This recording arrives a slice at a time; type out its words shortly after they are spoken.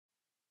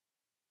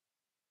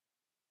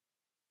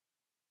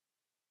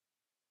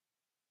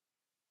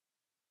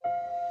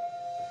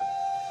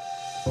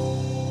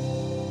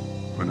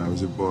When I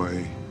was a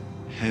boy,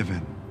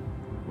 heaven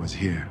was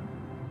here,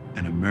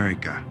 and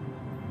America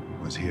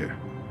was here.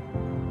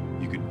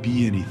 You could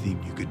be anything,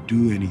 you could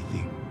do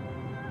anything.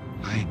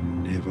 I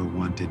never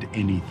wanted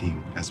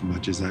anything as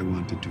much as I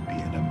wanted to be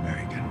an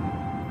American.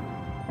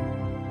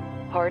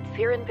 Hearts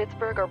here in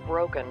Pittsburgh are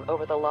broken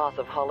over the loss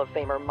of Hall of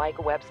Famer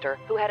Mike Webster,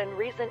 who had in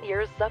recent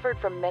years suffered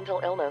from mental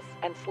illness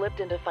and slipped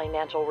into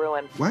financial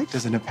ruin. Why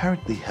does an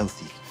apparently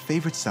healthy,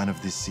 favorite son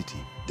of this city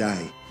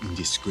die in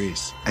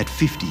disgrace at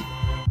 50?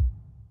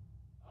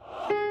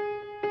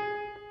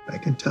 I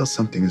can tell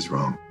something is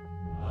wrong.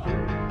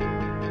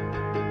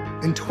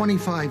 In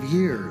 25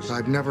 years,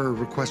 I've never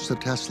requested a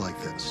test like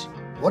this.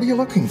 What are you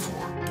looking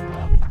for?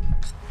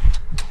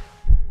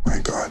 My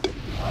God.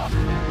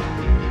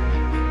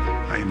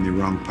 I am the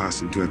wrong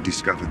person to have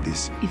discovered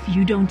this. If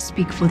you don't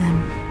speak for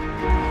them,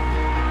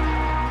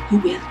 who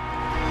will?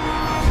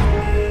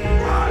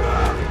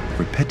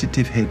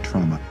 Repetitive head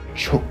trauma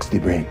chokes the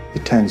brain.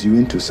 It turns you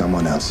into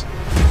someone else.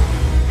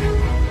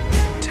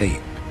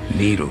 Tape,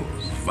 needles,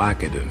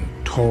 Vicodin,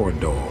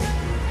 Toradol,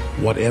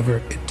 whatever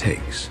it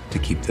takes to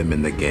keep them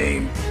in the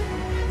game.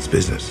 It's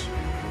business.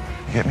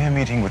 Get me a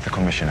meeting with the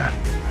commissioner.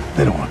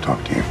 They don't want to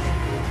talk to you.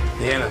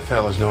 The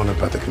NFL has known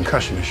about the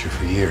concussion issue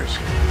for years.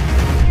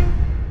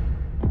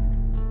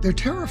 They're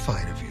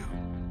terrified of you.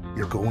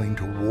 You're going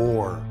to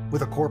war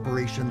with a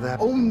corporation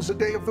that owns a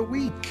day of the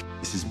week.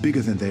 This is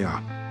bigger than they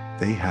are.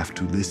 They have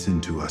to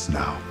listen to us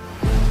now.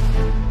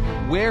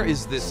 Where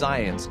is this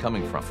science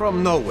coming from?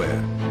 From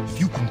nowhere. If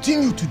you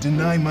continue to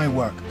deny my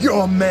work,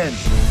 your men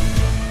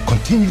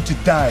continue to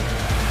die.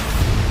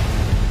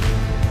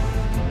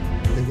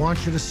 They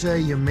want you to say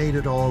you made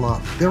it all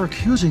up. They're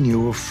accusing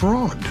you of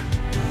fraud.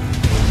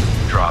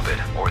 Drop it,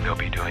 or they'll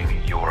be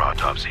doing your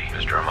autopsy,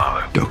 Mr.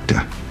 Amalu.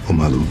 Dr.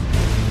 Omalu,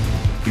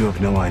 You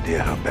have no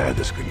idea how bad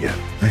this could get.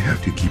 I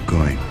have to keep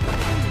going.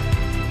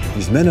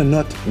 These men are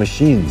not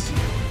machines.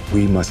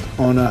 We must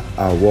honor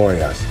our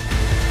warriors.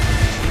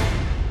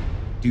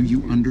 Do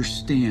you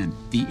understand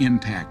the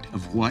impact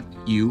of what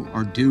you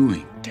are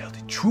doing? Tell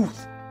the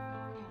truth.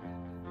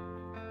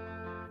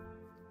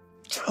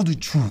 Tell the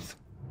truth.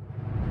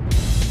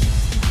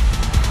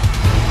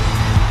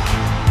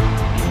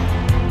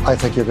 I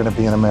think you're going to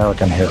be an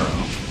American hero.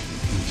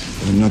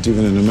 I'm not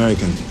even an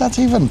American. That's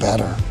even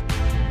better.